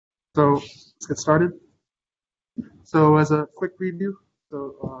So let's get started. So as a quick preview,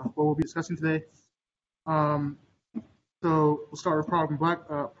 what we'll be discussing today. Um, so we'll start with problem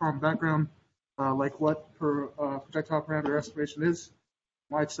background, like what projectile parameter estimation is,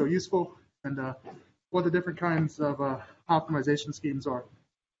 why it's so useful, and what the different kinds of optimization schemes are,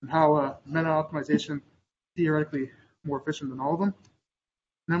 and how meta optimization theoretically more efficient than all of them.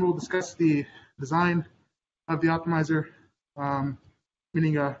 And then we'll discuss the design of the optimizer,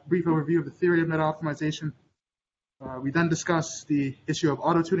 meaning a brief overview of the theory of meta optimization. We then discuss the issue of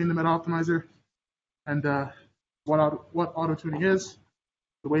auto-tuning the meta optimizer and what auto-tuning is,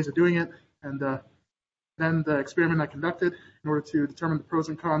 the ways of doing it, and then the experiment I conducted in order to determine the pros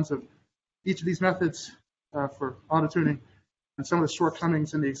and cons of each of these methods for auto-tuning, and some of the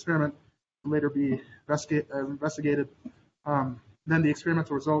shortcomings in the experiment will later be investigated. Then the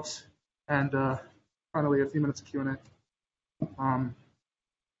experimental results, and finally a few minutes of Q&A.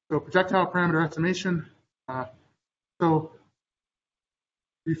 So projectile parameter estimation. So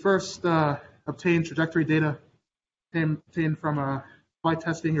we first obtained trajectory data obtained from flight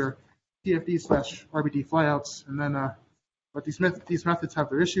testing or TFD/RBD flyouts, and then but these methods have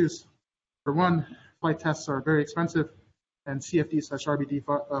their issues. For one, flight tests are very expensive, and CFD/RBD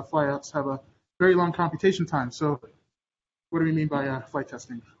flyouts have a very long computation time. So what do we mean by flight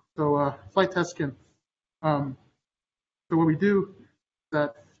testing? So flight tests can, so what we do is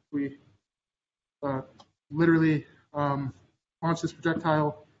that we literally launch this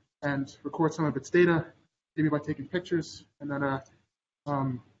projectile and record some of its data, maybe by taking pictures, and then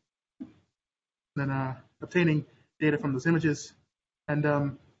obtaining data from those images.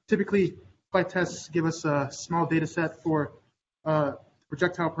 And typically, flight tests give us a small data set for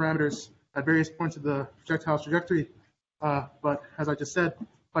projectile parameters at various points of the projectile's trajectory. But as I just said,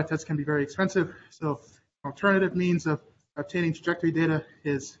 flight tests can be very expensive. So alternative means of obtaining trajectory data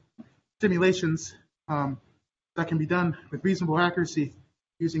is simulations that can be done with reasonable accuracy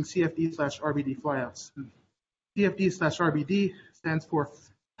using CFD/RBD flyouts. And CFD/RBD stands for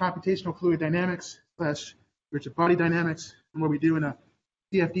computational fluid dynamics / rigid body dynamics. And what we do in a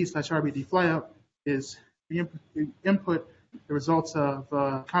CFD/RBD flyout is we input the results of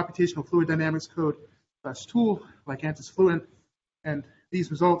computational fluid dynamics code / tool like ANSYS Fluent, and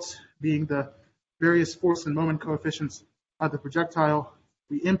these results being the various force and moment coefficients of the projectile.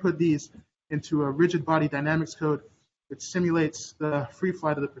 We input these into a rigid body dynamics code which simulates the free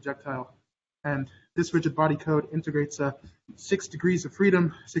flight of the projectile. And this rigid body code integrates a 6 degrees of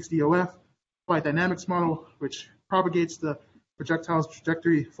freedom, 6DOF, flight dynamics model, which propagates the projectile's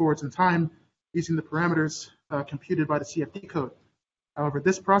trajectory forwards in time using the parameters computed by the CFD code. However,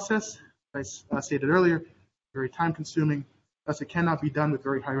 this process, as I stated earlier, is very time consuming, thus it cannot be done with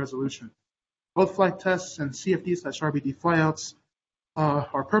very high resolution. Both flight tests and CFD/RBD flyouts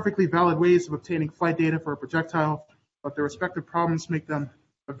are perfectly valid ways of obtaining flight data for a projectile, but their respective problems make them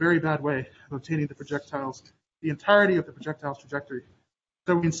a very bad way of obtaining the entirety of the projectile's trajectory.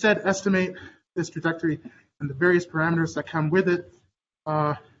 So we instead estimate this trajectory and the various parameters that come with it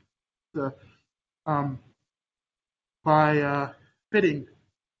by fitting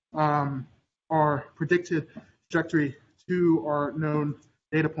our predicted trajectory to our known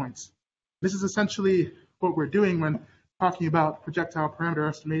data points. This is essentially what we're doing when talking about projectile parameter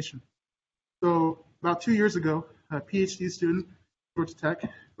estimation. So about 2 years ago, a PhD student at Georgia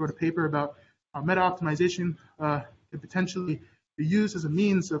Tech wrote a paper about how meta optimization could potentially be used as a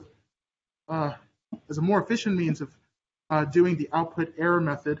means of, as a more efficient means of doing the output error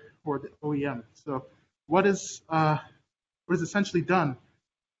method, or the OEM. So what is essentially done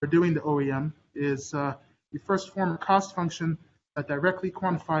for doing the OEM is we first form a cost function that directly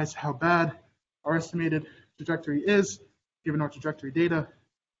quantifies how bad our estimated trajectory is given our trajectory data.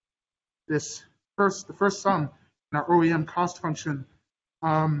 The first sum in our OEM cost function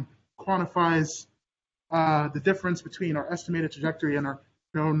quantifies the difference between our estimated trajectory and our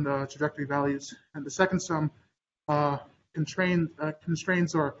known trajectory values. And the second sum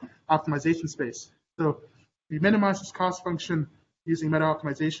constrains our optimization space. So we minimize this cost function using meta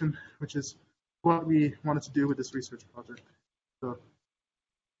optimization, which is what we wanted to do with this research project. So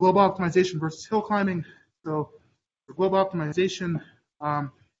global optimization versus hill climbing. So for global optimization,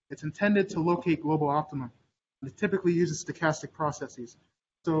 it's intended to locate global optimum. And it typically uses stochastic processes.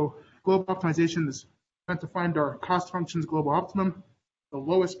 So global optimization is meant to find our cost function's global optimum, the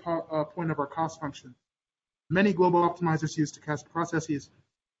lowest point of our cost function. Many global optimizers use stochastic processes.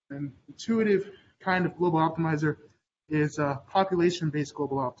 An intuitive kind of global optimizer is a population-based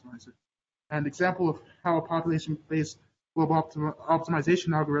global optimizer. An example of how a population-based global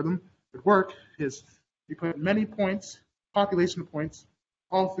optimization algorithm would work is you put many points, population points,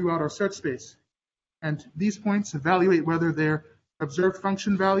 all throughout our search space. And these points evaluate whether their observed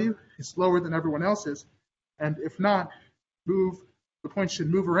function value is lower than everyone else's. And if not, the point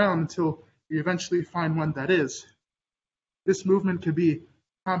should move around until we eventually find one that is. This movement could be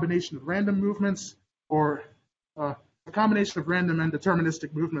a combination of random movements or a combination of random and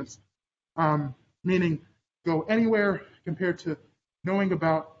deterministic movements, meaning go anywhere compared to knowing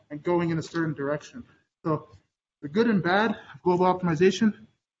about and going in a certain direction. So the good and bad of global optimization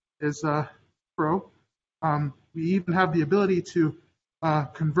is pro. We even have the ability to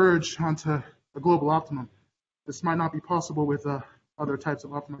converge onto a global optimum. This might not be possible with other types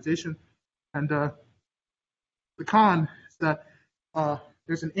of optimization. And the con is that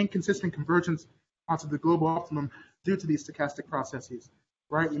there's an inconsistent convergence onto the global optimum due to these stochastic processes,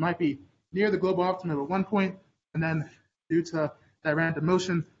 right? You might be near the global optimum at one point, and then due to that random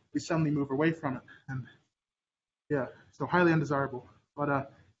motion, we suddenly move away from it. And yeah, so highly undesirable.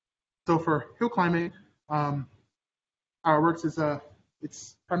 But so for hill climbing, how it works is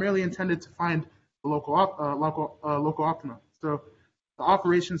it's primarily intended to find the local optima. So the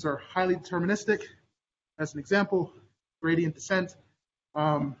operations are highly deterministic. As an example, gradient descent.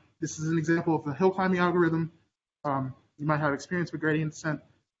 This is an example of a hill climbing algorithm. You might have experience with gradient descent.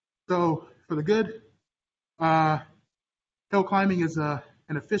 So for the good, hill climbing is an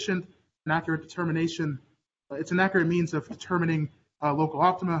efficient and accurate determination. It's an accurate means of determining local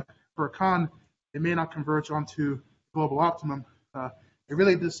optima. For a con, it may not converge onto global optimum. It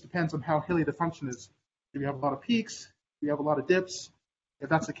really just depends on how hilly the function is. If you have a lot of peaks, if you have a lot of dips, if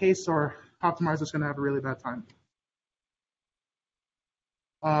that's the case, our optimizer is going to have a really bad time.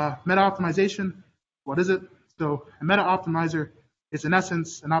 Meta-optimization, what is it? So a meta-optimizer is in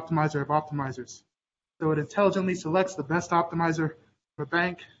essence an optimizer of optimizers. So it intelligently selects the best optimizer from a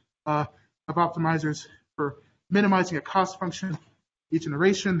bank of optimizers for minimizing a cost function each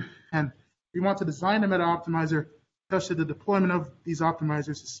iteration. And we want to design a meta-optimizer such that the deployment of these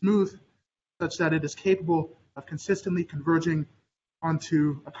optimizers is smooth, such that it is capable of consistently converging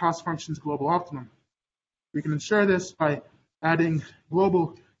onto a cost function's global optimum. We can ensure this by adding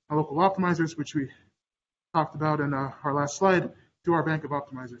global and local optimizers, which we talked about in our last slide, to our bank of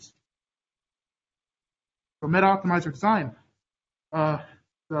optimizers. So meta-optimizer design. The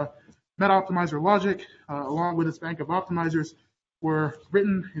meta-optimizer logic, along with its bank of optimizers, were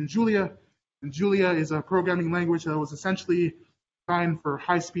written in Julia. And Julia is a programming language that was essentially designed for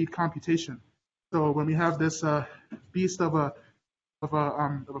high-speed computation. So when we have this beast of a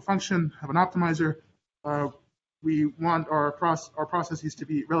function of an optimizer, we want our processes to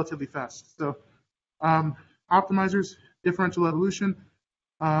be relatively fast. So optimizers, differential evolution.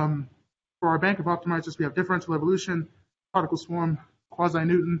 For our bank of optimizers, we have differential evolution, particle swarm,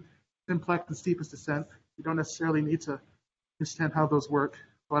 quasi-Newton, simplex, and steepest descent. You don't necessarily need to understand how those work,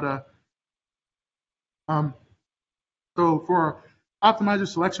 but so for our optimizer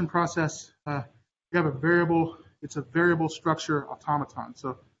selection process, we have a variable. It's a variable structure automaton.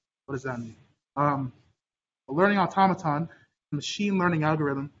 So what does that mean? A learning automaton, a machine learning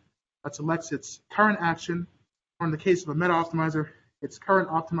algorithm that selects its current action, or in the case of a meta-optimizer, its current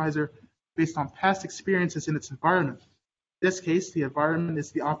optimizer based on past experiences in its environment. In this case, the environment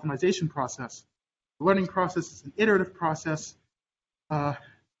is the optimization process. The learning process is an iterative process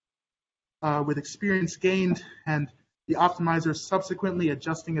with experience gained and the optimizer subsequently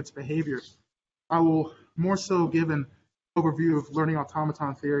adjusting its behavior. I will more so give an overview of learning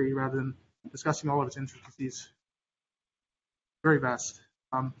automaton theory rather than discussing all of its intricacies. Very vast.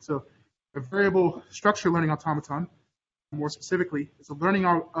 So a variable structure learning automaton, more specifically, is a learning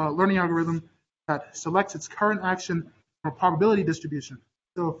algorithm that selects its current action from a probability distribution.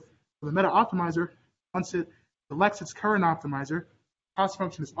 So for the meta-optimizer, once it selects its current optimizer, cost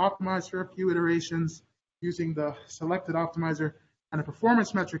function is optimized for a few iterations using the selected optimizer, and a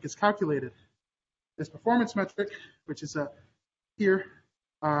performance metric is calculated. This performance metric, which is here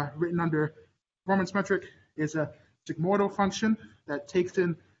written under performance metric, is a sigmoidal function that takes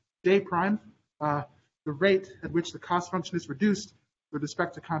in J prime, the rate at which the cost function is reduced with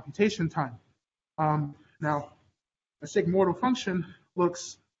respect to computation time. Now, a sigmoidal function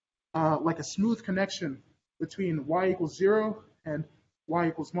looks like a smooth connection between y equals 0 and y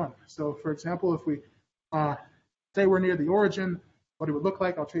equals 1. So, for example, if we say we're near the origin, what it would look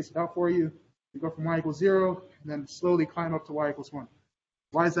like, I'll trace it out for you. We go from y equals 0 and then slowly climb up to y equals 1.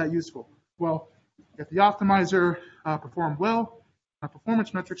 Why is that useful? Well, if the optimizer performed well, our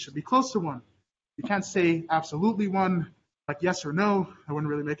performance metric should be close to 1. You can't say absolutely 1, like yes or no. That wouldn't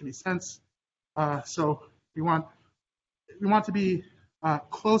really make any sense. So we want to be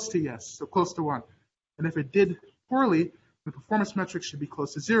close to yes, so close to 1. And if it did poorly, the performance metric should be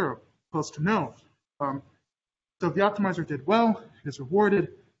close to 0, close to no. So if the optimizer did well, it is rewarded,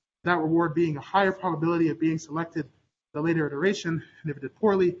 that reward being a higher probability of being selected at a later iteration, and if it did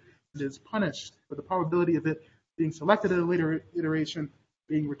poorly, it is punished for the probability of it being selected at a later iteration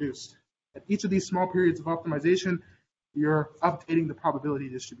being reduced. At each of these small periods of optimization, you're updating the probability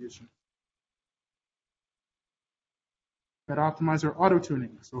distribution. Meta optimizer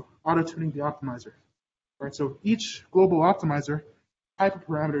auto-tuning, so auto-tuning the optimizer. All right, so each global optimizer has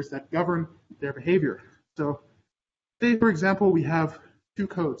hyperparameters that govern their behavior. So say, for example, we have two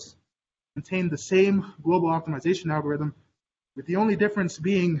codes contain the same global optimization algorithm, with the only difference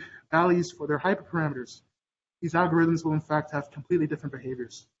being values for their hyperparameters. These algorithms will in fact have completely different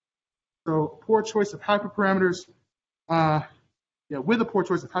behaviors. So poor choice of hyperparameters, with a poor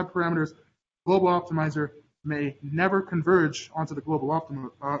choice of hyperparameters, global optimizer may never converge onto the global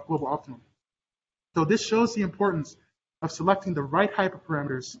optimum. So this shows the importance of selecting the right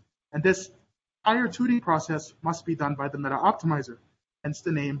hyperparameters, and this higher tuning process must be done by the meta optimizer, hence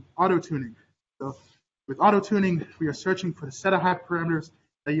the name auto-tuning. So with auto-tuning, we are searching for the set of hyperparameters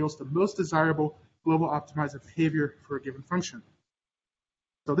that yields the most desirable global optimizer behavior for a given function.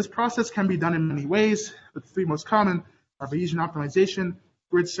 So this process can be done in many ways, but the three most common are Bayesian optimization,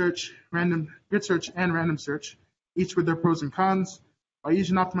 grid search, and random search, each with their pros and cons.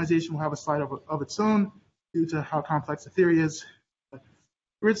 Bayesian optimization will have a slide of its own due to how complex the theory is. But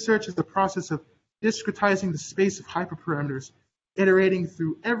grid search is the process of discretizing the space of hyperparameters, iterating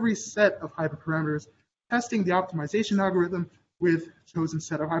through every set of hyperparameters, testing the optimization algorithm with a chosen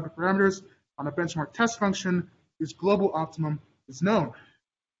set of hyperparameters on a benchmark test function whose global optimum is known.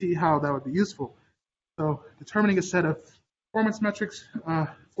 See how that would be useful. So determining a set of performance metrics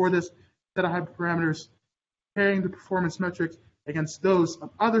for this set of hyperparameters, comparing the performance metrics against those of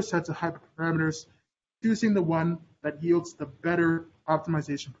other sets of hyperparameters, choosing the one that yields the better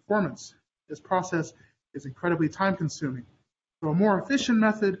optimization performance. This process is incredibly time-consuming. So a more efficient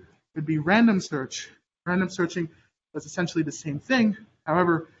method would be random search. Random searching is essentially the same thing.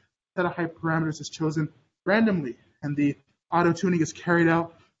 However, a set of hyperparameters is chosen randomly, and the auto-tuning is carried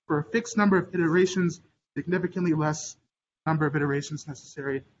out for a fixed number of iterations, significantly less number of iterations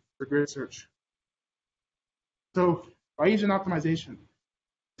necessary for grid search. So Bayesian optimization,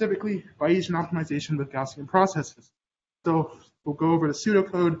 typically Bayesian optimization with Gaussian processes. So we'll go over the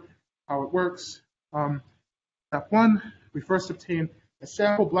pseudocode, how it works. Step one, we first obtain a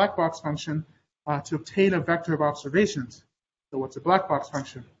sample black box function to obtain a vector of observations. So what's a black box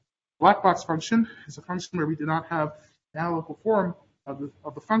function? Black box function is a function where we do not have an analytical form of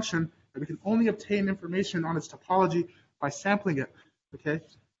the function, and we can only obtain information on its topology by sampling it. Okay,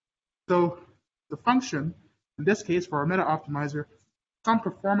 so the function, in this case for our meta optimizer, some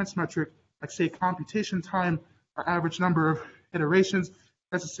performance metric, like say computation time or average number of iterations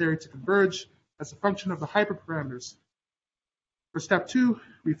necessary to converge as a function of the hyperparameters. For step two,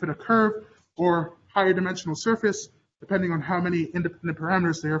 we fit a curve or higher dimensional surface, depending on how many independent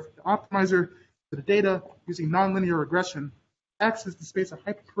parameters there are for the optimizer, to the data using nonlinear regression. X is the space of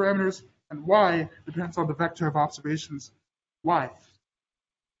hyperparameters, and Y depends on the vector of observations, Y.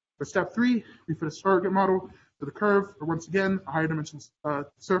 For step three, we fit a surrogate model for the curve, or once again, a higher dimensional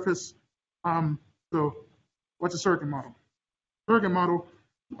surface. So what's a surrogate model? Surrogate model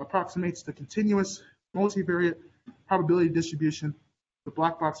approximates the continuous multivariate probability distribution, the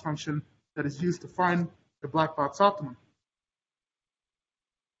black box function that is used to find the black box optimum.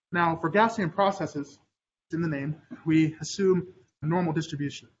 Now, for Gaussian processes, it's in the name, we assume a normal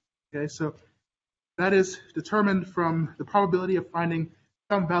distribution. Okay, so that is determined from the probability of finding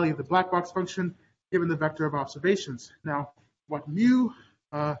some value of the black box function given the vector of observations. Now, what mu,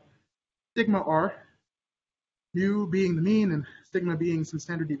 sigma are, mu being the mean and sigma being some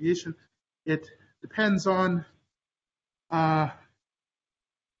standard deviation, it depends on,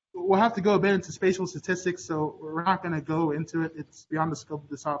 we'll have to go a bit into spatial statistics, so we're not going to go into it. It's beyond the scope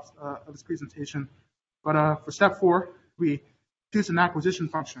of this presentation. But for step four, we choose an acquisition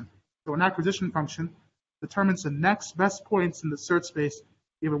function. So an acquisition function determines the next best points in the search space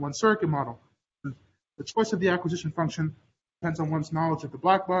given one surrogate model. And the choice of the acquisition function depends on one's knowledge of the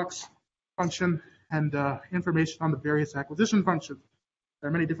black box function and information on the various acquisition functions. There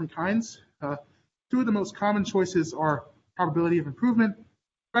are many different kinds. Two of the most common choices are probability of improvement,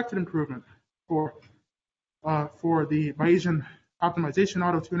 expected improvement. For the Bayesian optimization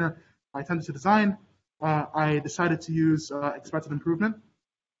auto-tuner I tended to design, I decided to use expected improvement.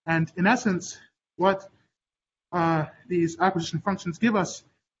 And in essence, what these acquisition functions give us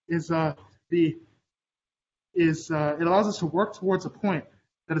is it allows us to work towards a point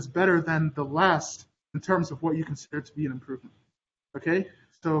that is better than the last in terms of what you consider to be an improvement. Okay,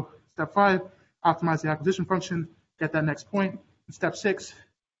 so step 5, optimize the acquisition function, get that next point. And step 6,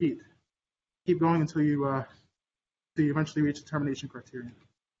 repeat. Keep going until you eventually reach the termination criterion.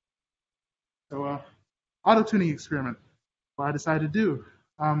 So auto-tuning experiment, what I decided to do.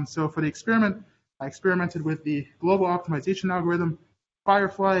 So for the experiment, I experimented with the global optimization algorithm,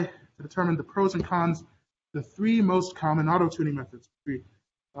 Firefly, to determine the pros and cons, the 3 most common auto-tuning methods we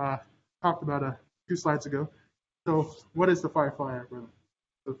talked about 2 slides ago. So what is the Firefly algorithm?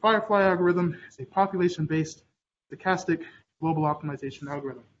 So the Firefly algorithm is a population-based stochastic global optimization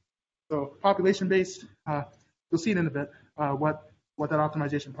algorithm. So population-based, you'll see it in a bit, what that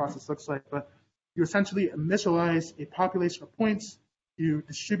optimization process looks like, but you essentially initialize a population of points, you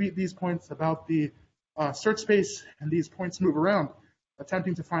distribute these points about the search space, and these points move around,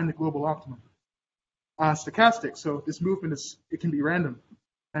 attempting to find the global optimum. Stochastic, so this movement can be random.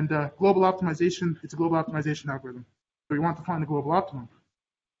 And global optimization, it's a global optimization algorithm. So we want to find the global optimum.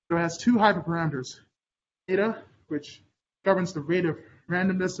 So it has 2 hyperparameters. Theta, which governs the rate of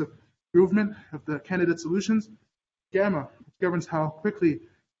randomness of movement of the candidate solutions. Gamma, which governs how quickly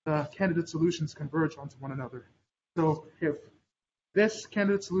the candidate solutions converge onto one another. So if this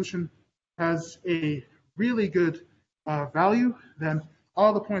candidate solution has a really good value, then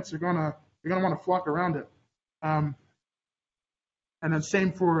all the points are gonna want to flock around it. And then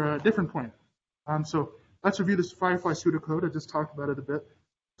same for a different point. So let's review this Firefly pseudocode. I just talked about it a bit.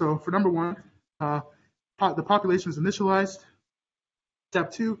 So for number 1, the population is initialized.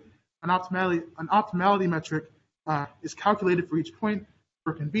 Step 2, an optimality metric is calculated for each point.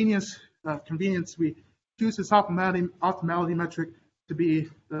 For convenience, we choose this optimality metric to be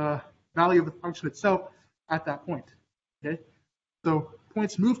the value of the function itself at that point. Okay, so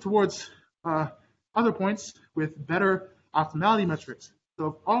points move towards other points with better optimality metrics. So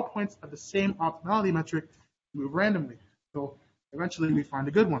if all points have the same optimality metric, move randomly. So eventually we find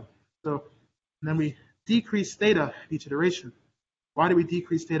a good one. So and then we decrease theta each iteration. Why do we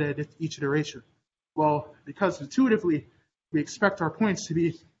decrease theta at each iteration? Well, because intuitively we expect our points to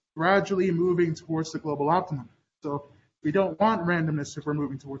be gradually moving towards the global optimum. So we don't want randomness if we're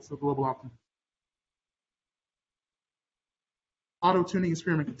moving towards the global optimum. Auto-tuning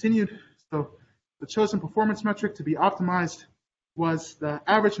experiment continued. So the chosen performance metric to be optimized was the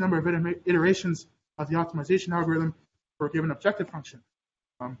average number of iterations of the optimization algorithm for a given objective function.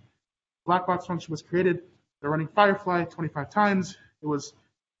 Black box function was created. They're running Firefly 25 times. It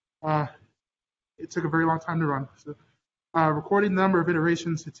took a very long time to run. So, recording the number of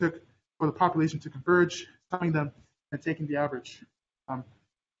iterations it took for the population to converge, summing them, and taking the average.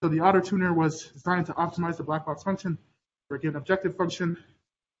 So the auto-tuner was designed to optimize the black box function for a given objective function.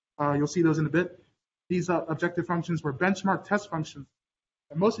 You'll see those in a bit. These objective functions were benchmark test functions.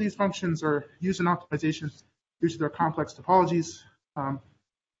 And most of these functions are used in optimization due to their complex topologies.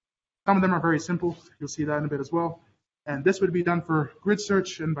 Some of them are very simple. You'll see that in a bit as well. And this would be done for grid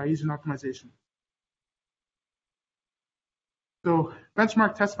search and Bayesian optimization. So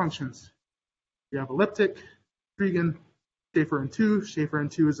benchmark test functions. We have elliptic, Schweiger, Schaefer and 2. Schaefer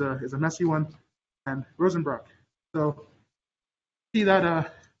and 2 is a messy one, and Rosenbrock. So see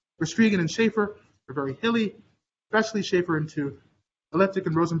that for Schweiger and Schaefer are very hilly, especially Schaefer and 2. Elliptic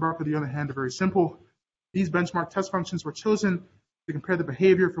and Rosenbrock, on the other hand, are very simple. These benchmark test functions were chosen to compare the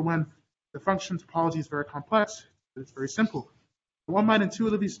behavior for when the function topology is very complex, but it's very simple. One might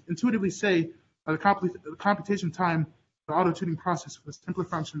intuitively say that the computation time the auto-tuning process for the simpler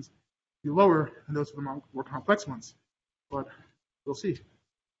functions be lower than those for the more complex ones, but we'll see.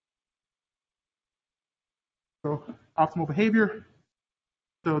 So optimal behavior.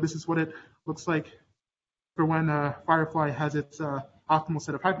 So this is what it looks like for when Firefly has its optimal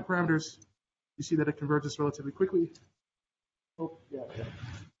set of hyperparameters. You see that it converges relatively quickly. Oh, yeah.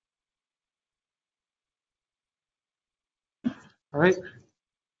 All right.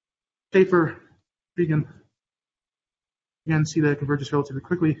 Schaefer, Schweiger. Again, see that it converges relatively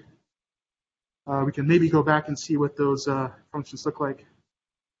quickly. We can maybe go back and see what those functions look like.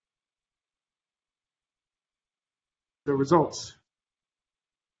 The results.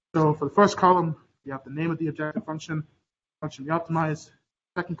 So for the first column, we have the name of the objective function we optimize.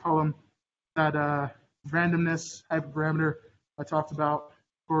 Second column, that randomness hyperparameter I talked about.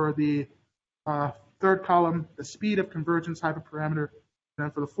 For the third column, the speed of convergence hyperparameter. And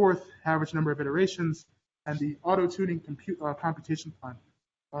then for the fourth, average number of iterations, and the auto-tuning computation time.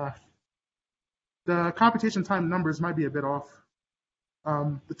 The computation time numbers might be a bit off.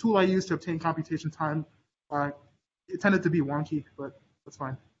 The tool I used to obtain computation time, it tended to be wonky, but that's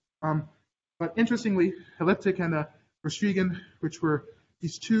fine. But interestingly, elliptic and Schweiger, which were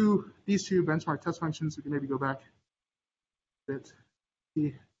these two benchmark test functions, we can maybe go back a bit.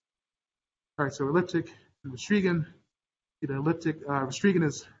 All right, so elliptic and Restringan. The elliptic, Restringan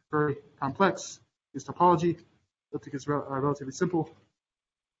is very complex. It's topology. Elliptic is relatively simple.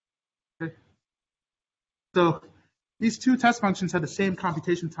 Okay. So these two test functions had the same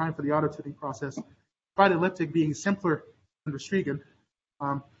computation time for the auto-tuning process, despite elliptic being simpler than Restringan.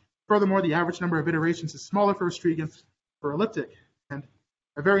 Furthermore, the average number of iterations is smaller for Restringan for elliptic. And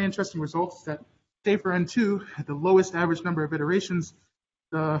a very interesting result is that, say for N2, at the lowest average number of iterations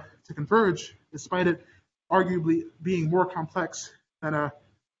to converge, despite it arguably being more complex than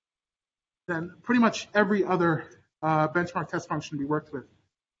pretty much every other benchmark test function we worked with.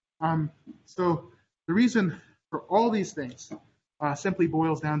 So the reason for all these things simply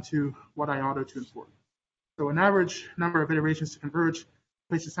boils down to what I auto-tune for. So an average number of iterations to converge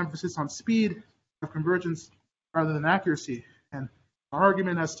places emphasis on speed of convergence rather than accuracy. And our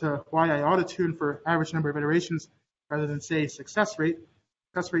argument as to why I auto-tune for average number of iterations rather than, say, success rate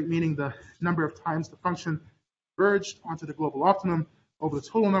meaning the number of times the function converged onto the global optimum over the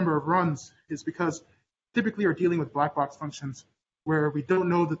total number of runs, is because typically we're dealing with black box functions where we don't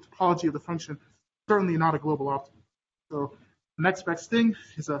know the topology of the function, certainly not a global optimum. So the next best thing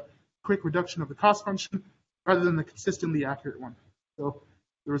is a quick reduction of the cost function rather than the consistently accurate one. So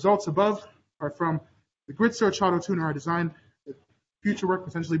the results above are from the grid search auto-tuner I designed, with future work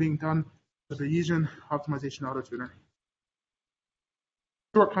potentially being done with the Bayesian optimization auto-tuner.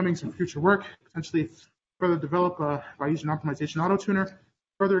 Shortcomings in future work, potentially further develop a Bayesian optimization auto-tuner,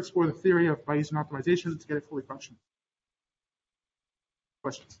 further explore the theory of Bayesian optimization to get it fully functional.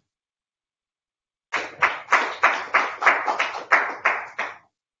 Questions?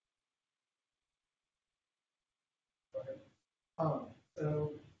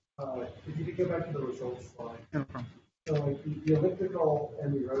 If you could go back to the results slide. No problem. So like the elliptical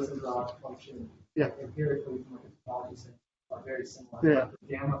and the Rosenbach function, empirically from a topology standpoint, are very similar. Yeah.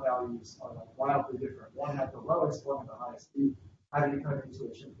 The gamma values are like wildly different. One had the lowest, one had the highest. How do you kind of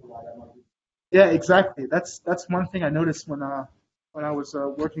intuition for why that might be? Yeah, exactly. That's one thing I noticed when I was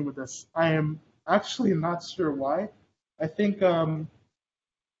working with this. I am actually not sure why. I think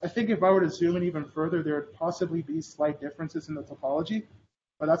if I were to zoom in even further, there would possibly be slight differences in the topology,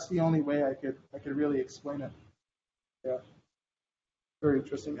 but that's the only way I could really explain it. Yeah, very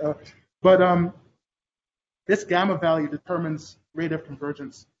interesting. But this gamma value determines rate of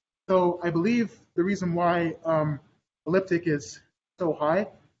convergence. So I believe the reason why elliptic is so high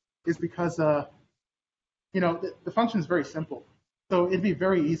is because the function is very simple. So it'd be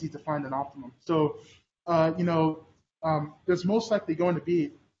very easy to find an optimum. So there's most likely going to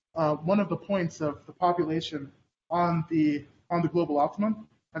be one of the points of the population on the global optimum,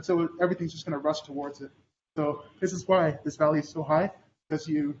 and so everything's just going to rush towards it. So this is why this value is so high, because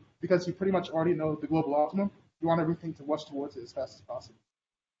you pretty much already know the global optimum. You want everything to rush towards it as fast as possible.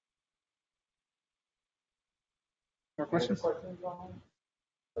 More questions? Go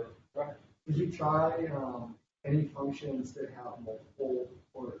ahead. Did you try any functions that have multiple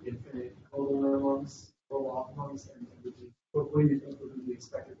or infinite global minimums, global optimums, and what do you think would be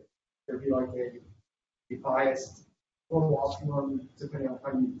expected? There'd be like a biased global optimum depending on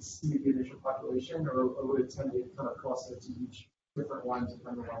how you see the initial population, or would it tend to kind of cluster to each different one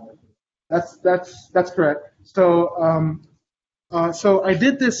depending on what? That's correct. So so I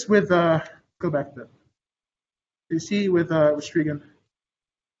did this with go back a bit. You see with Restringan.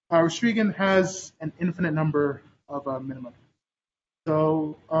 Restringan has an infinite number of minima.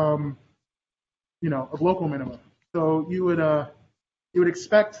 So of local minima. So you would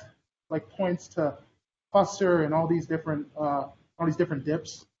expect like points to cluster and all these different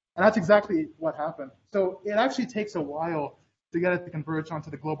dips, and that's exactly what happened. So it actually takes a while to get it to converge onto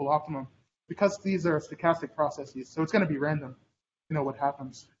the global optimum because these are stochastic processes. So it's going to be random, what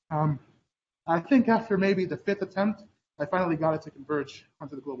happens. I think after maybe the 5th attempt, I finally got it to converge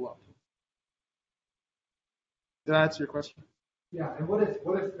onto the global optimum. Did that answer your question? Yeah, and what if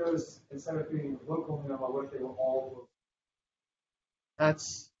those, instead of being local minima, what if they were all local?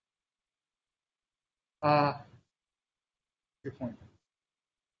 That's good point.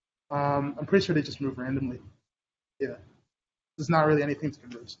 I'm pretty sure they just move randomly. Yeah. There's not really anything to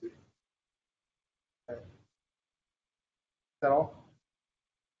converge to. Okay. Is that all?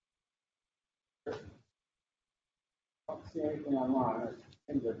 I don't see anything online.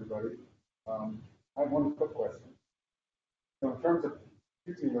 Thanks, everybody. I have one quick question. So in terms of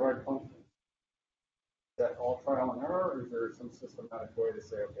choosing the right function, is that all trial and error, or is there some systematic way to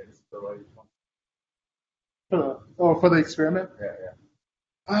say, okay, this is the right function? For the experiment?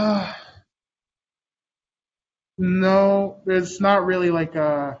 Yeah. No, there's not really like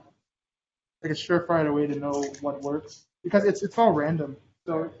a surefire way to know what works because it's all random.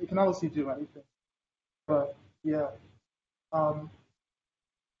 So it can obviously do anything. But yeah, um,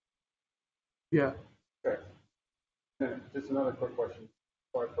 yeah. Okay. And just another quick question.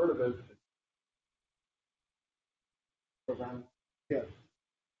 So I've heard of this program. Yeah.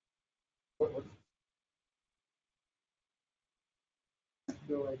 What's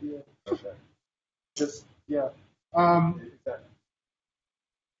No idea. okay? Just yeah. Is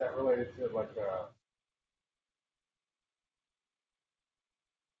that related to like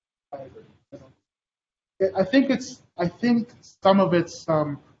I think some of it's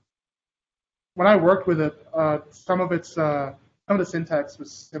when I worked with it, some of the syntax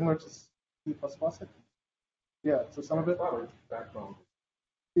was similar to C++. I think. Yeah, so some of it. probably backbone?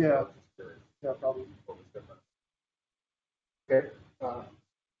 Yeah, Just curious yeah, probably. what was different. Okay.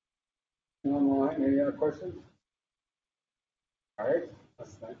 Online, any other questions? All right.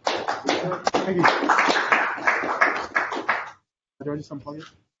 That's nice. Thank you. Do I just unplug it?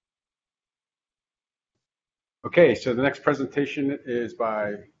 Okay, so the next presentation is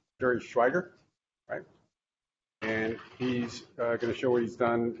by Jerry Schweiger, right? And he's going to show what he's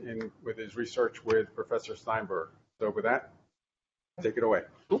done with his research with Professor Steinberg. So with that, take it away.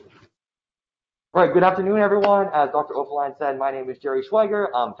 All right, good afternoon, everyone. As Dr. Opaline said, my name is Jerry Schweiger.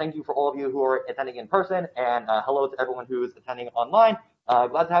 Thank you for all of you who are attending in person, and hello to everyone who is attending online.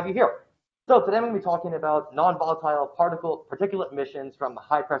 Glad to have you here. So today I'm going to be talking about non-volatile particulate emissions from the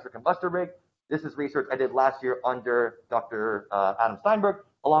high-pressure combustor rig. This is research I did last year under Dr. Adam Steinberg,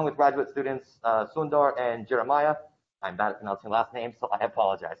 along with graduate students Sundar and Jeremiah. I'm bad at pronouncing last names, so I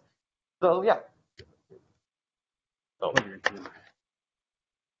apologize. So yeah. So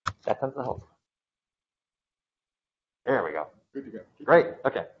that tends to help. There we go. Good to go. Great.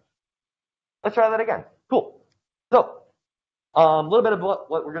 Okay. Let's try that again. Cool. So, a little bit of what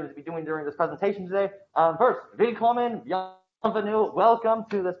we're going to be doing during this presentation today. First, willkommen, bienvenue, welcome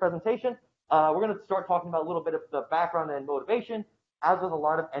to this presentation. We're going to start talking about a little bit of the background and motivation. As with a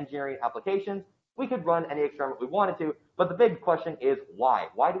lot of engineering applications, we could run any experiment we wanted to, but the big question is why?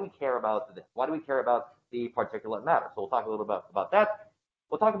 Why do we care about this? Why do we care about the particulate matter? So we'll talk a little bit about that.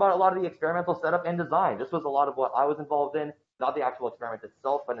 We'll talk about a lot of the experimental setup and design. This was a lot of what I was involved in, not the actual experiment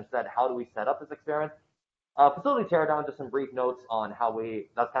itself, but instead how do we set up this experiment. Facility teardown, just some brief notes on how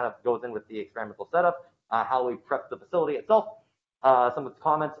that kind of goes in with the experimental setup, how we prep the facility itself, some of the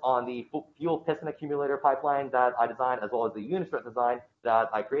comments on the fuel piston accumulator pipeline that I designed, as well as the Unistrut design that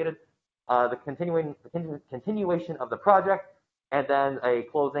I created, the continuation of the project, and then a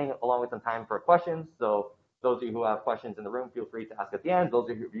closing along with some time for questions. So those of you who have questions in the room, feel free to ask at the end. Those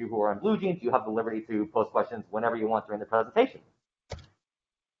of you who are in Blue Jeans, you have the liberty to post questions whenever you want during the presentation.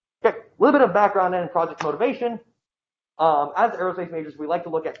 Okay, a little bit of background and project motivation. As aerospace majors, we like to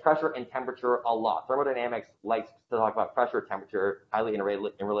look at pressure and temperature a lot. Thermodynamics likes to talk about pressure, temperature, highly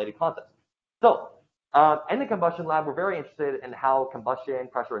interrelated concepts. So in the combustion lab, we're very interested in how combustion,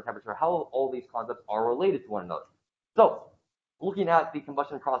 pressure, and temperature, how all these concepts are related to one another. So looking at the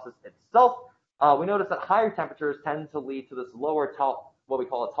combustion process itself, we notice that higher temperatures tend to lead to this lower tau, what we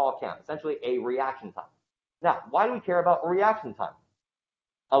call a tau cam, essentially a reaction time. Now, why do we care about reaction time?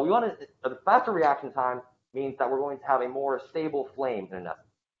 The faster reaction time means that we're going to have a more stable flame in an essence.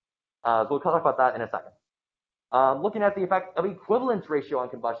 So we'll talk about that in a second. Looking at the effect of equivalence ratio on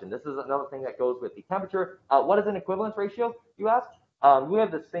combustion. This is another thing that goes with the temperature. What is an equivalence ratio, you ask? We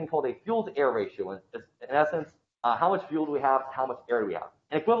have this thing called a fuel-to-air ratio. In essence, how much fuel do we have, how much air do we have?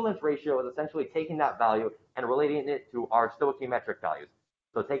 An equivalence ratio is essentially taking that value and relating it to our stoichiometric values.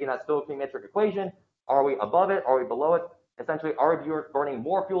 So taking that stoichiometric equation, are we above it, are we below it? Essentially, are we burning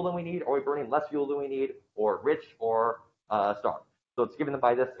more fuel than we need, are we burning less fuel than we need, or rich or starved? So it's given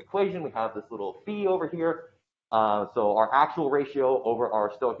by this equation. We have this little phi over here. So our actual ratio over our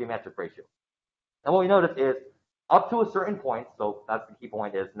stoichiometric ratio. And what we notice is up to a certain point, so that's the key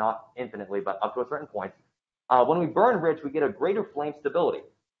point, is not infinitely, but up to a certain point, when we burn rich, we get a greater flame stability.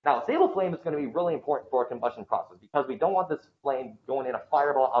 Now, a stable flame is going to be really important for our combustion process because we don't want this flame going in a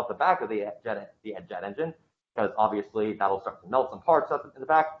fireball out the back of the jet engine, because obviously that'll start to melt some parts up in the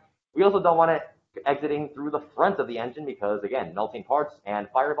back. We also don't want it exiting through the front of the engine because, again, melting parts and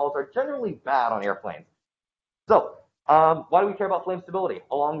fireballs are generally bad on airplanes. So why do we care about flame stability?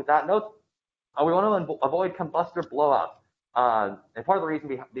 Along with that note, we want to avoid combustor blowouts. And part of the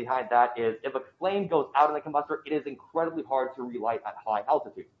reason behind that is if a flame goes out in the combustor, it is incredibly hard to relight at high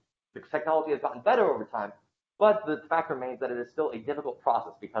altitude. The technology has gotten better over time, but the fact remains that it is still a difficult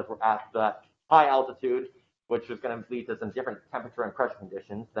process because we're at that high altitude, which is going to lead to some different temperature and pressure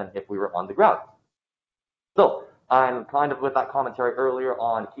conditions than if we were on the ground. So, and kind of with that commentary earlier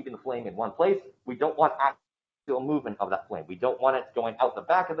on keeping the flame in one place, we don't want actual movement of that flame. We don't want it going out the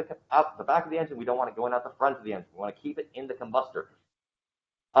back of the engine. We don't want it going out the front of the engine. We want to keep it in the combustor.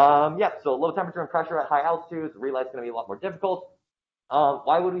 Yeah, so low temperature and pressure at high altitudes, relight's going to be a lot more difficult.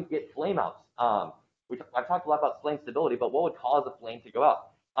 Why would we get flame outs? I've talked a lot about flame stability, but what would cause a flame to go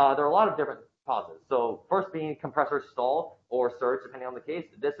out? There are a lot of different causes. So first being compressor stall or surge, depending on the case.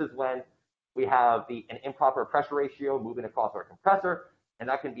 This is when we have an improper pressure ratio moving across our compressor, and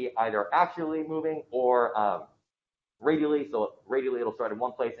that can be either actually moving or radially. So radially, it'll start in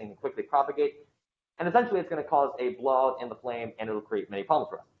one place and can quickly propagate. And essentially, it's going to cause a blowout in the flame, and it'll create many problems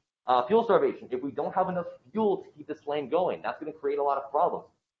for us. Fuel starvation. If we don't have enough fuel to keep this flame going, that's going to create a lot of problems.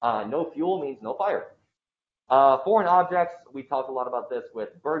 No fuel means no fire. Foreign objects, we talked a lot about this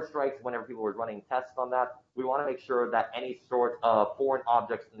with bird strikes whenever people were running tests on that. We want to make sure that any sort of foreign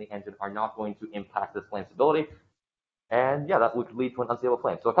objects in the engine are not going to impact this flame stability. And yeah, that would lead to an unstable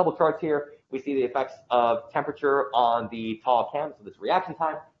flame. So a couple charts here, we see the effects of temperature on the tall cam, so this reaction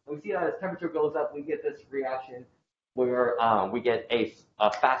time. And we see that as temperature goes up, we get this reaction where we get a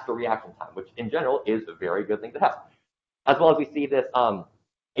faster reaction time, which in general is a very good thing to have. As well as we see this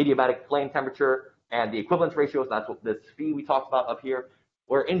adiabatic flame temperature and the equivalence ratios. That's what this phi we talked about up here,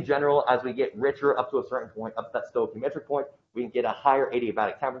 where in general, as we get richer up to a certain point, up to that stoichiometric point, we can get a higher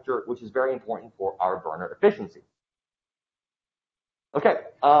adiabatic temperature, which is very important for our burner efficiency. Okay,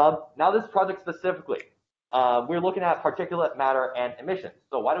 now this project specifically, we're looking at particulate matter and emissions.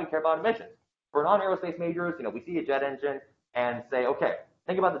 So why do we care about emissions? For non-aerospace majors, we see a jet engine and say, okay,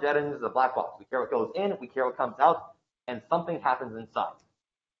 think about the jet engine as a black box. We care what goes in, we care what comes out, and something happens inside.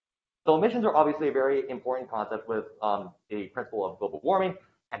 So emissions are obviously a very important concept with the principle of global warming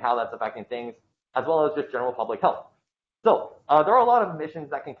and how that's affecting things, as well as just general public health. So there are a lot of emissions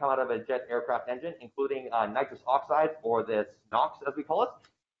that can come out of a jet aircraft engine, including nitrous oxide, or this NOx as we call it,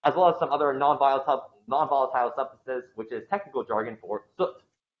 as well as some other non-volatile substances, which is technical jargon for soot.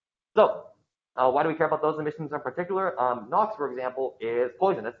 So why do we care about those emissions in particular? NOx, for example, is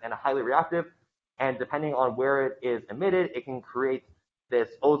poisonous and highly reactive, and depending on where it is emitted, it can create this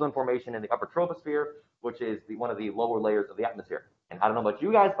ozone formation in the upper troposphere, which is one of the lower layers of the atmosphere. And I don't know about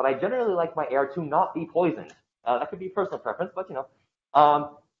you guys, but I generally like my air to not be poisoned. That could be personal preference, but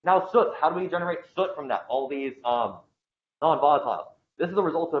now soot, how do we generate soot from that? All these non-volatiles. This is a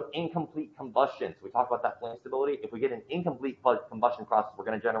result of incomplete combustion. So we talk about that flame stability. If we get an incomplete combustion process, we're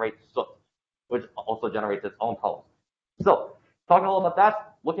going to generate soot, which also generates its own problems. So talking a little about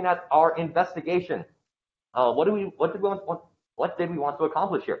that, looking at our investigation, what did we want to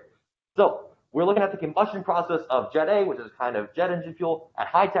accomplish here? So we're looking at the combustion process of Jet A, which is kind of jet engine fuel, at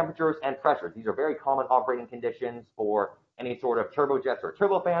high temperatures and pressures. These are very common operating conditions for any sort of turbojets or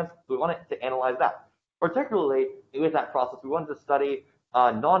turbofans. So we wanted to analyze that. Particularly with that process, we wanted to study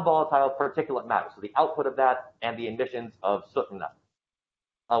non-volatile particulate matter, so the output of that and the emissions of soot from that.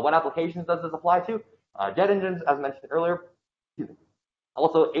 What applications does this apply to? Jet engines, as mentioned earlier.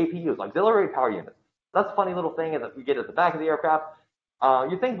 Also APUs, auxiliary power units. That's a funny little thing is that we get at the back of the aircraft.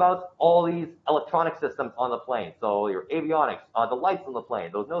 You think about all these electronic systems on the plane. So your avionics, the lights on the plane,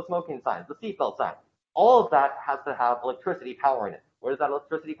 those no smoking signs, the seatbelt sign. All of that has to have electricity powering it. Where does that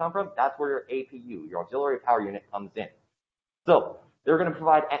electricity come from? That's where your APU, your auxiliary power unit, comes in. So they're going to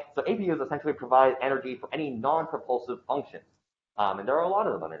provide, so APUs essentially provide energy for any non-propulsive functions. And there are a lot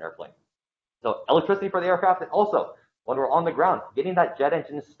of them on an airplane. So electricity for the aircraft, and also when we're on the ground, getting that jet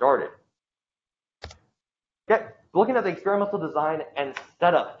engine started. Okay, looking at the experimental design and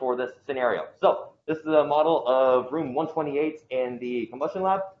setup for this scenario. So this is a model of room 128 in the combustion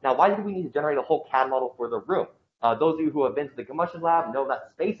lab. Now, why did we need to generate a whole CAD model for the room? Those of you who have been to the combustion lab know that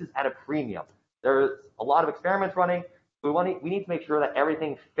space is at a premium. There's a lot of experiments running. We need to make sure that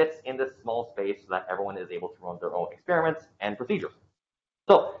everything fits in this small space so that everyone is able to run their own experiments and procedures.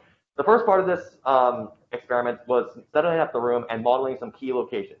 So the first part of this experiment was setting up the room and modeling some key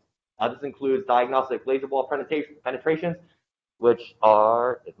locations. This includes diagnostic laser ball penetrations, which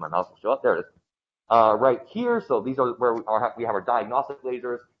are, if my mouse will show up, there it is, right here. So these are where we have our diagnostic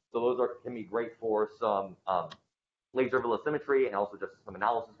lasers. So those can be great for some laser velocimetry and also just some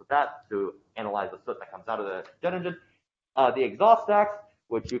analysis with that to analyze the soot that comes out of the jet engine. The exhaust stacks,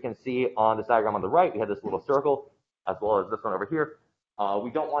 which you can see on this diagram on the right, we have this little circle, as well as this one over here.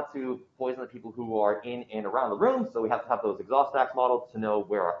 We don't want to poison the people who are in and around the room, so we have to have those exhaust stacks modeled to know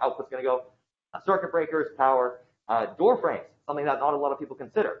where our output's going to go. Circuit breakers, power, door frames, something that not a lot of people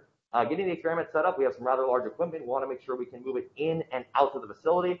consider. Getting the experiment set up, we have some rather large equipment. We want to make sure we can move it in and out of the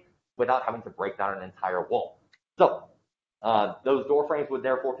facility without having to break down an entire wall. So Those door frames would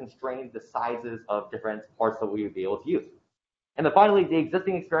therefore constrain the sizes of different parts that we would be able to use. And then finally, the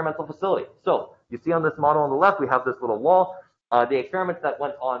existing experimental facility. So you see on this model on the left, we have this little wall. The experiments that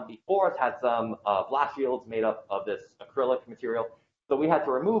went on before us had some blast shields made up of this acrylic material. So we had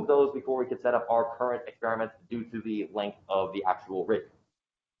to remove those before we could set up our current experiments due to the length of the actual rig.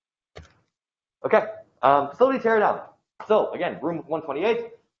 Okay, facility teardown. So again, room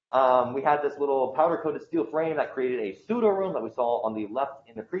 128. We had this little powder-coated steel frame that created a pseudo room that we saw on the left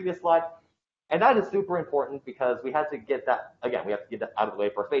in the previous slide. And that is super important because we had to get that, again, we have to get that out of the way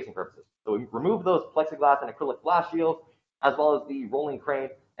for spacing purposes. So we removed those plexiglass and acrylic blast shields, as well as the rolling crane,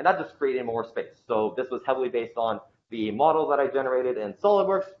 and that just created more space. So this was heavily based on the model that I generated in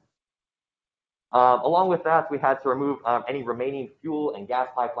SolidWorks. Along with that, we had to remove any remaining fuel and gas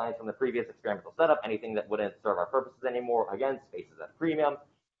pipelines from the previous experimental setup, anything that wouldn't serve our purposes anymore. Again, space is at a premium.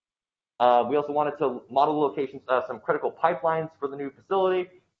 We also wanted to model locations, some critical pipelines for the new facility.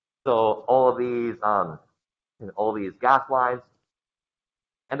 So all of these gas lines.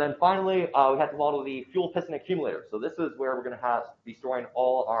 And then finally, we had to model the fuel piston accumulator. So this is where we're going to be storing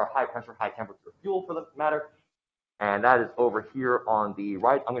all our high pressure, high temperature fuel for the matter. And that is over here on the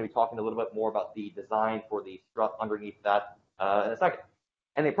right. I'm going to be talking a little bit more about the design for the strut underneath that in a second.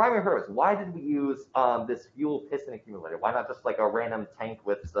 And the primary purpose, why did we use this fuel piston accumulator? Why not just like a random tank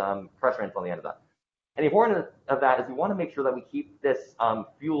with some pressure vents on the end of that? And the importance of that is we want to make sure that we keep this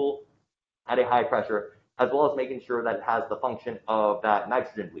fuel at a high pressure, as well as making sure that it has the function of that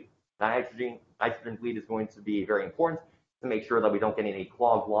nitrogen bleed. That nitrogen bleed is going to be very important to make sure that we don't get any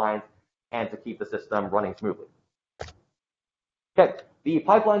clogged lines and to keep the system running smoothly. Okay, the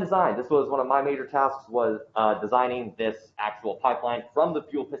pipeline design. This was one of my major tasks, was designing this actual pipeline from the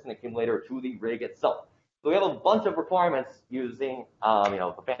fuel piston accumulator to the rig itself. So we have a bunch of requirements using,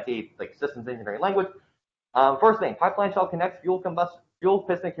 the fancy like systems engineering language. First thing, pipeline shall connect fuel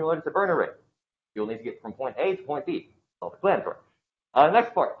piston accumulator to burner rig. Fuel needs to get from point A to point B. Self-explanatory.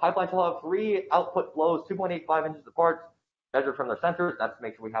 Next part, pipeline shall have 3 output flows 2.85 inches apart, measured from their centers. That's to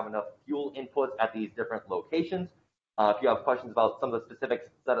make sure we have enough fuel inputs at these different locations. If you have questions about some of the specific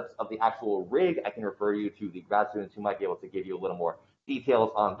setups of the actual rig, I can refer you to the grad students who might be able to give you a little more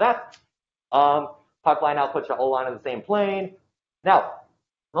details on that. Pipeline output shall all line in the same plane. Now,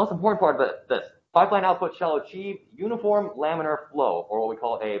 the most important part of this, pipeline output shall achieve uniform laminar flow, or what we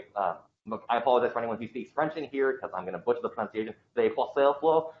call a, I apologize for anyone who speaks French in here because I'm going to butcher the pronunciation, the Poisson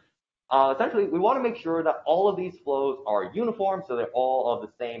flow. Essentially, we want to make sure that all of these flows are uniform, so they're all of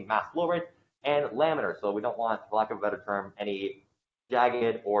the same mass flow rate, and laminar, so we don't want, for lack of a better term, any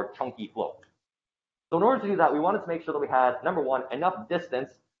jagged or chunky flow. So in order to do that, we wanted to make sure that we had, number one, enough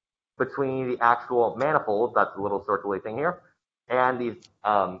distance between the actual manifolds, that's the little circular thing here, and these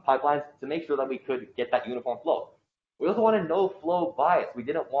pipelines to make sure that we could get that uniform flow. We also wanted no flow bias. We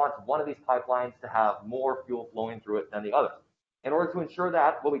didn't want one of these pipelines to have more fuel flowing through it than the others. In order to ensure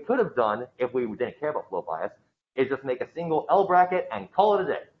that, what we could have done if we didn't care about flow bias is just make a single L bracket and call it a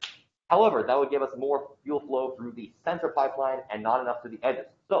day. However, that would give us more fuel flow through the center pipeline and not enough to the edges.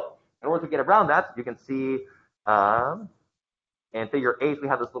 So in order to get around that, you can see in figure 8, we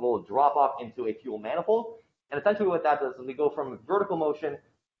have this little drop off into a fuel manifold. And essentially what that does is we go from vertical motion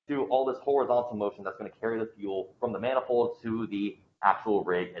to all this horizontal motion that's going to carry the fuel from the manifold to the actual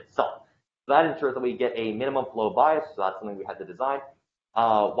rig itself. So that ensures that we get a minimum flow bias. So that's something we had to design.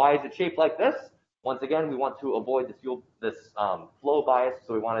 Why is it shaped like this? Once again, we want to avoid this flow bias,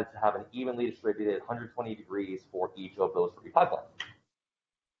 so we wanted to have an evenly distributed 120 degrees for each of those 3 pipelines.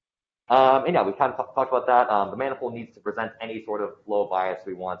 And yeah, we kind of talked about that. The manifold needs to present any sort of flow bias.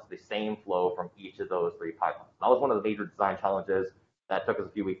 We want the same flow from each of those 3 pipelines. That was one of the major design challenges that took us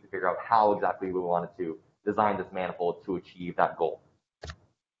a few weeks to figure out how exactly we wanted to design this manifold to achieve that goal.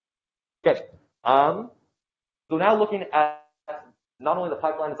 Okay, so now looking at not only the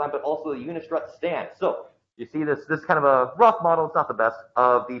pipeline design, but also the unistrut stand. So you see this kind of a rough model, it's not the best,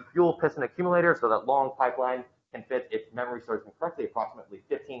 of the fuel piston accumulator. So that long pipeline can fit, if memory serves me correctly, approximately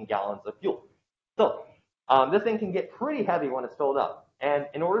 15 gallons of fuel. So this thing can get pretty heavy when it's filled up. And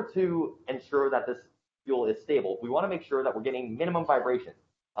in order to ensure that this fuel is stable, we want to make sure that we're getting minimum vibration.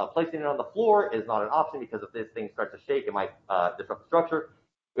 Placing it on the floor is not an option because if this thing starts to shake, it might disrupt the structure.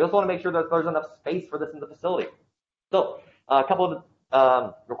 We also want to make sure that there's enough space for this in the facility. So a couple of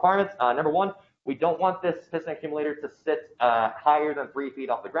requirements. Number one, we don't want this piston accumulator to sit higher than 3 feet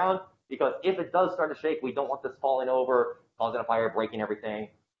off the ground, because if it does start to shake, we don't want this falling over, causing a fire, breaking everything.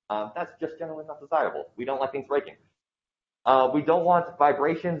 That's just generally not desirable. We don't like things breaking. We don't want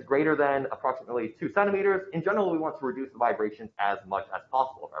vibrations greater than approximately 2 centimeters. In general, we want to reduce the vibrations as much as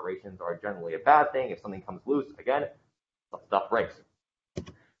possible. Vibrations are generally a bad thing. If something comes loose, again, stuff breaks.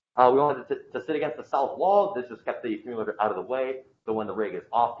 We wanted to sit against the south wall. This just kept the accumulator out of the way. So when the rig is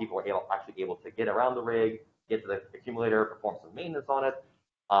off, people are actually able to get around the rig, get to the accumulator, perform some maintenance on it.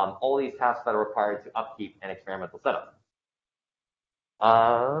 All these tasks that are required to upkeep an experimental setup.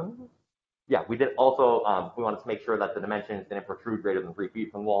 Yeah, we did also, we wanted to make sure that the dimensions didn't protrude greater than 3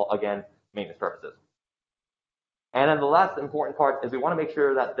 feet from the wall. Again, maintenance purposes. And then the last important part is we want to make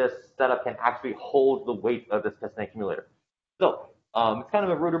sure that this setup can actually hold the weight of this piston accumulator. So it's kind of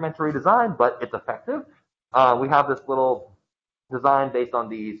a rudimentary design, but it's effective. We have this little design based on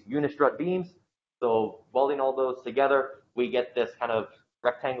these unistrut beams. So welding all those together, we get this kind of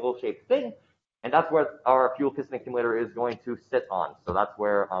rectangle shaped thing. And that's where our fuel piston accumulator is going to sit on. So that's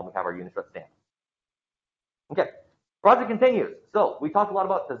where we have our unistrut stand. Okay, project continues. So we talked a lot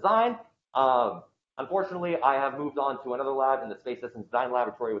about design. Unfortunately, I have moved on to another lab in the Space Systems Design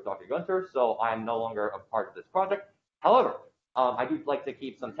Laboratory with Dr. Gunter, so I am no longer a part of this project. However, I do like to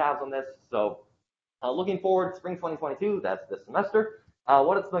keep some tabs on this. So looking forward, spring 2022, that's this semester.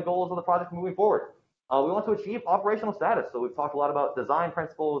 What is the goals of the project moving forward? We want to achieve operational status. So we've talked a lot about design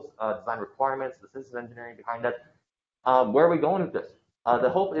principles, design requirements, the systems engineering behind it. Where are we going with this? The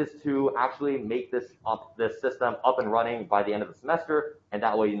hope is to actually make this system up and running by the end of the semester, and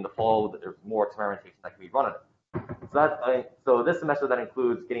that way in the fall there's more experimentation that can be run on it. So this semester that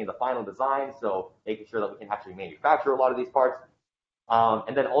includes getting the final design, so making sure that we can actually manufacture a lot of these parts,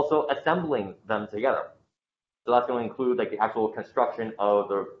 and then also assembling them together. So that's going to include like the actual construction of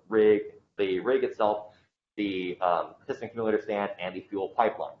the rig itself, the piston accumulator stand, and the fuel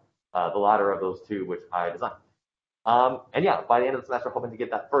pipeline. The latter of those two, which I designed. And yeah, by the end of the semester, hoping to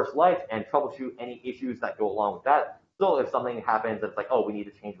get that first light and troubleshoot any issues that go along with that. So if something happens, it's like, oh, we need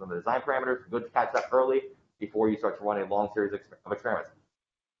to change one of the design parameters. Good to catch that early before you start to run a long series of experiments.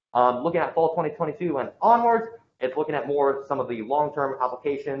 Looking at fall 2022 and onwards, it's looking at more some of the long-term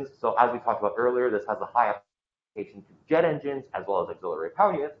applications. So as we talked about earlier, this has a high application to jet engines as well as auxiliary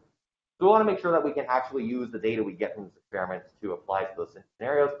power units. So we want to make sure that we can actually use the data we get from this experiment to apply to those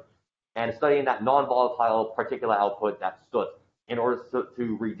scenarios. And studying that non-volatile particulate output, that soot, in order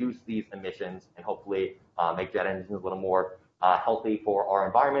to reduce these emissions and hopefully make jet engines a little more healthy for our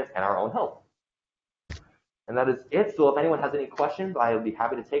environment and our own health. And that is it. So if anyone has any questions, I will be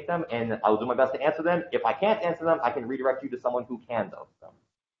happy to take them, and I will do my best to answer them. If I can't answer them, I can redirect you to someone who can, though. So.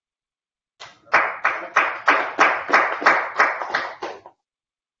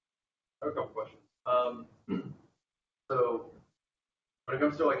 I have a couple questions. So when it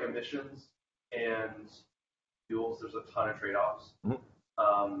comes to like emissions and fuels, there's a ton of trade-offs.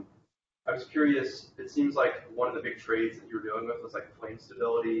 Mm-hmm. I was curious, it seems like one of the big trades that you were dealing with was like flame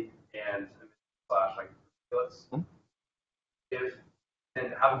stability and slash like particulates. Mm-hmm.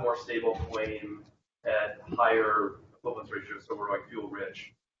 And have a more stable flame at higher equivalence ratios, so we're like fuel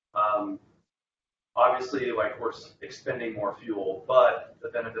rich. Obviously, like we're expending more fuel, but the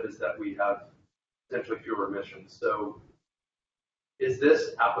benefit is that we have potentially fewer emissions. So is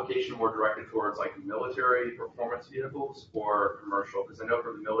this application more directed towards like military performance vehicles or commercial? Because I know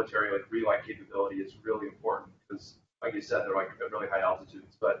for the military, like relight capability is really important because, like you said, they're like at really high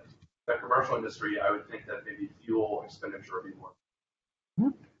altitudes. But the commercial industry, I would think that maybe fuel expenditure would be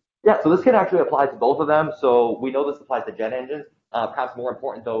more. Yeah, so this can actually apply to both of them. So we know this applies to jet engines. Perhaps more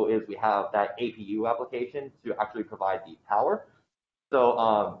important, though, is we have that APU application to actually provide the power.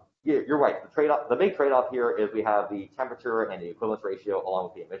 So yeah, you're right. The big trade-off here is we have the temperature and the equivalence ratio along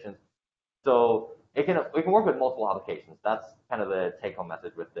with the emissions. So it can work with multiple applications. That's kind of the take-home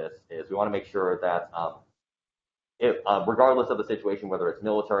message with this is we want to make sure that regardless of the situation, whether it's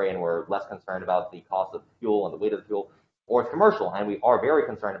military and we're less concerned about the cost of fuel and the weight of the fuel, or it's commercial and we are very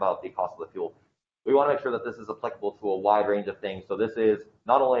concerned about the cost of the fuel, we want to make sure that this is applicable to a wide range of things. So this is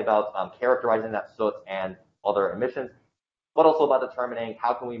not only about characterizing that soot and other emissions, but also about determining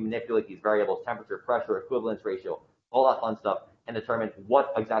how can we manipulate these variables, temperature, pressure, equivalence ratio, all that fun stuff, and determine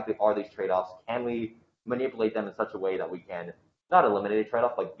what exactly are these trade-offs. Can we manipulate them in such a way that we can not eliminate a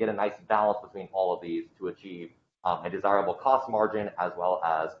trade-off, but get a nice balance between all of these to achieve a desirable cost margin as well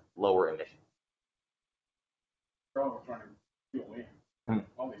as lower emissions. We're all trying to fuel in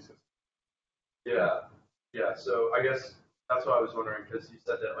all these systems. Yeah. So I guess that's what I was wondering because you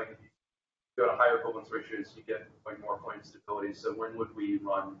said that like if you go to higher equivalence ratios, you get like more flame stability. So when would we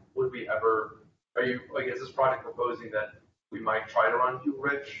run? Would we ever? Are you like is this project proposing that we might try to run fuel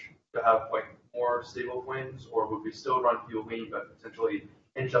rich to have like more stable flames, or would we still run fuel lean but potentially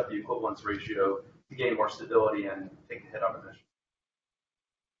inch up the equivalence ratio to gain more stability and take the hit on emissions?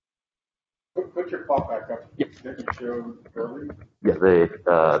 Put your plot back up. Yep. That you showed earlier. Yeah,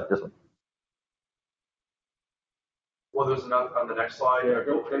 this one. Well, there's another on the next slide. Yeah,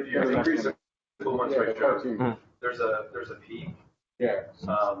 go If you increase the equivalence the ratio, cartoon. there's a peak. Yeah.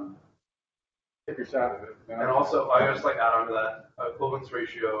 Take your shot at it. And also, I just like add on to that equivalence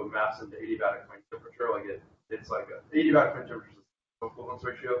ratio mass into adiabatic point temperature. Like it's like adiabatic point temperature is the equivalence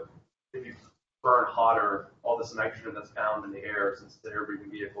ratio. If you burn hotter, all this nitrogen that's found in the air, since it's an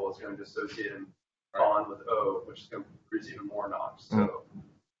air-breathing vehicle, is going to dissociate and bond with O, which is going to produce even more NOx. So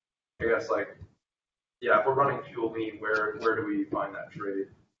I guess like, yeah, if we're running fuel lean, where do we find that trade?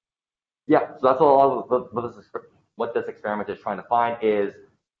 Yeah, so that's all what this experiment is trying to find is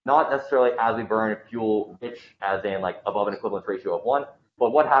not necessarily as we burn fuel rich, as in like above an equivalence ratio of 1,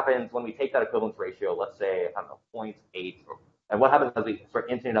 but what happens when we take that equivalence ratio, let's say, I don't know, 0.8, and what happens as we start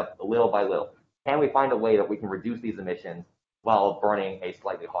inching it up little by little? Can we find a way that we can reduce these emissions while burning a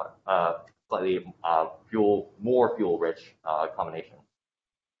slightly hotter, more fuel rich combination?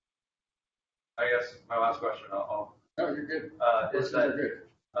 I guess my last question, No, you're good. is that You're good.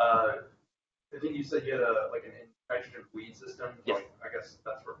 I think you said you had an nitrogen bleed system. Yes. Like, I guess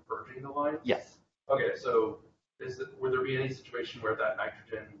that's for purging the lines. Yes. Okay, so would there be any situation where that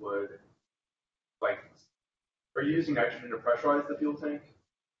nitrogen would, like, are you using nitrogen to pressurize the fuel tank?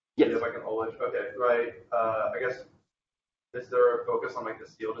 Yes. You have like an ullage. Okay, right. I guess is there a focus on like the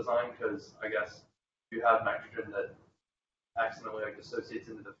seal design? Because I guess if you have nitrogen that accidentally like dissociates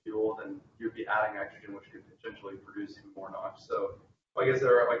into the fuel, then you'd be adding nitrogen, which could potentially produce even more NOx. So, like, is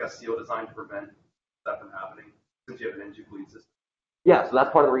there like a seal design to prevent that from happening since you have an engine bleed system? Yeah, so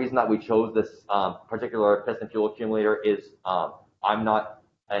that's part of the reason that we chose this particular piston fuel accumulator is I'm not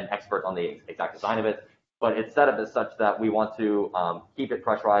an expert on the exact design of it, but it's set up as such that we want to keep it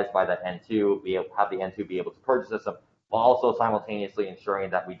pressurized by that N2, have the N2 be able to purge the system, while also simultaneously ensuring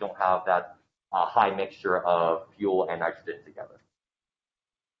that we don't have that high mixture of fuel and nitrogen together.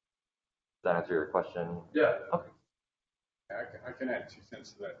 Does that answer your question? Yeah. Okay. I can add 2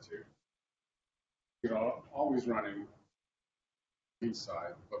 cents to that too. You know, always running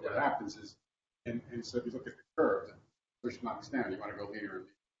inside, but what happens is, and so if you look at the curve, the push knocks down, you want to go leaner and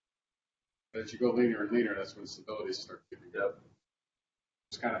leaner. But as you go leaner and leaner, that's when stability starts giving up.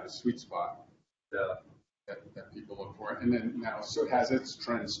 It's kind of a sweet spot that people look for. And then now, so it has its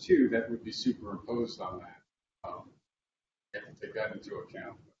trends too that would be superimposed on that. You have to take that into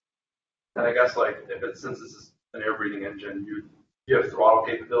account. And I guess like since this is an air breathing engine, you have throttle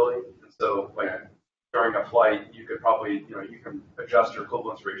capability, and so like during a flight, you could probably you can adjust your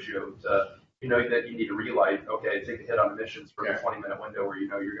equivalence ratio to that you need to relight. Okay, take a hit on emissions for a 20-minute window where you're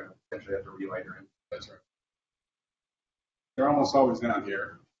going to potentially have to relight your engine. That's right. They're almost always down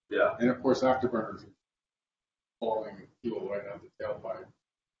here. Yeah. And of course, afterburners falling fuel right out the tailpipe.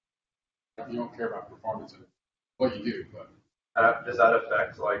 You don't care about performance of it. Well, you do, but does that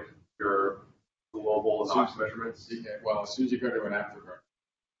affect like your global NOx measurements? Yeah, well, as soon as you go to an afterburner,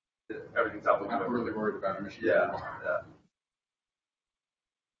 everything's out the I'm not window. really worried about emissions. Yeah.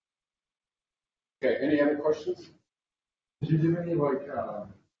 Okay, any other questions? Did you do any like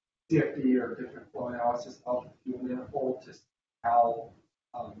CFD or different flow analysis of the fuel manifold to see how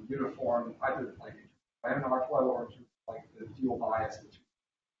uniform either like laminar flow or like the fuel bias between?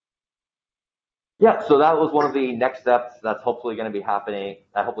 Yeah, so that was one of the next steps that's hopefully going to be happening,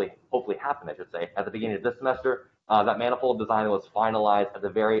 hopefully happen, I should say, at the beginning of this semester. That manifold design was finalized at the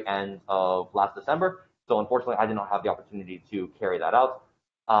very end of last December. So unfortunately, I did not have the opportunity to carry that out.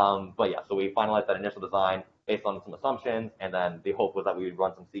 But yeah, so we finalized that initial design based on some assumptions, and then the hope was that we would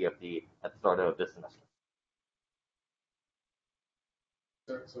run some CFD at the start of this semester.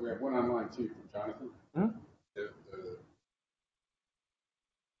 So we have one online too from Jonathan. Mm-hmm. The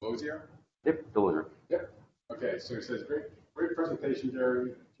Lozier? Yep, delivered. Yep. Okay, so it says, great presentation,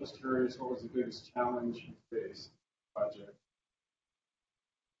 Jerry. Just curious, what was the biggest challenge you faced project?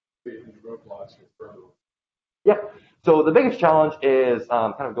 And roadblocks with further. Yeah, so the biggest challenge is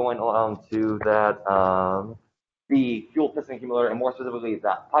kind of going along to that, the fuel piston accumulator, and more specifically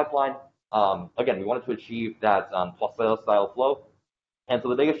that pipeline. Again, we wanted to achieve that plus style flow. And so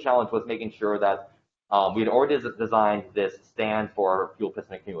the biggest challenge was making sure that we had already designed this stand for our fuel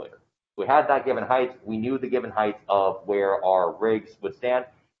piston accumulator. We had that given height. We knew the given height of where our rigs would stand.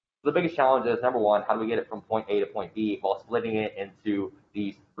 So the biggest challenge is, number one, how do we get it from point A to point B while splitting it into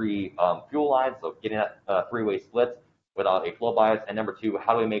these 3 fuel lines, so getting that 3-way split without a flow bias. And number 2,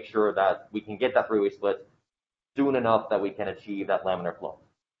 how do we make sure that we can get that 3-way split soon enough that we can achieve that laminar flow?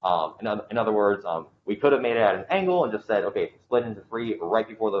 In other words, we could have made it at an angle and just said, okay, split into 3 right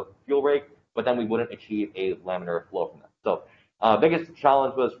before the fuel rig, but then we wouldn't achieve a laminar flow from that. So biggest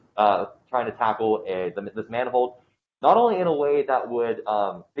challenge was trying to tackle this manifold, not only in a way that would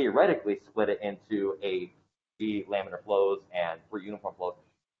theoretically split it into a 3 laminar flows and 3 uniform flows,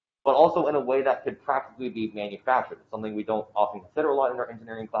 but also in a way that could practically be manufactured. It's something we don't often consider a lot in our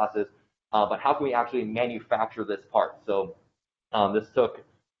engineering classes, but how can we actually manufacture this part? So this took a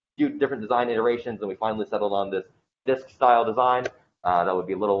few different design iterations, and we finally settled on this disc-style design that would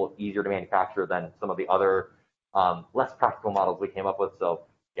be a little easier to manufacture than some of the other less practical models we came up with. So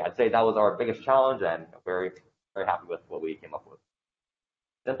yeah, I'd say that was our biggest challenge, and very, very happy with what we came up with.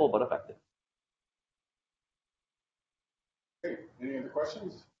 Simple but effective. Okay, any other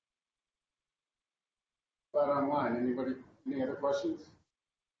questions? About online, anybody, any other questions?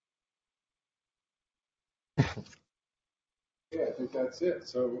 Yeah, I think that's it.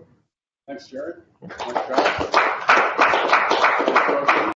 So, thanks, Jared. Nice job.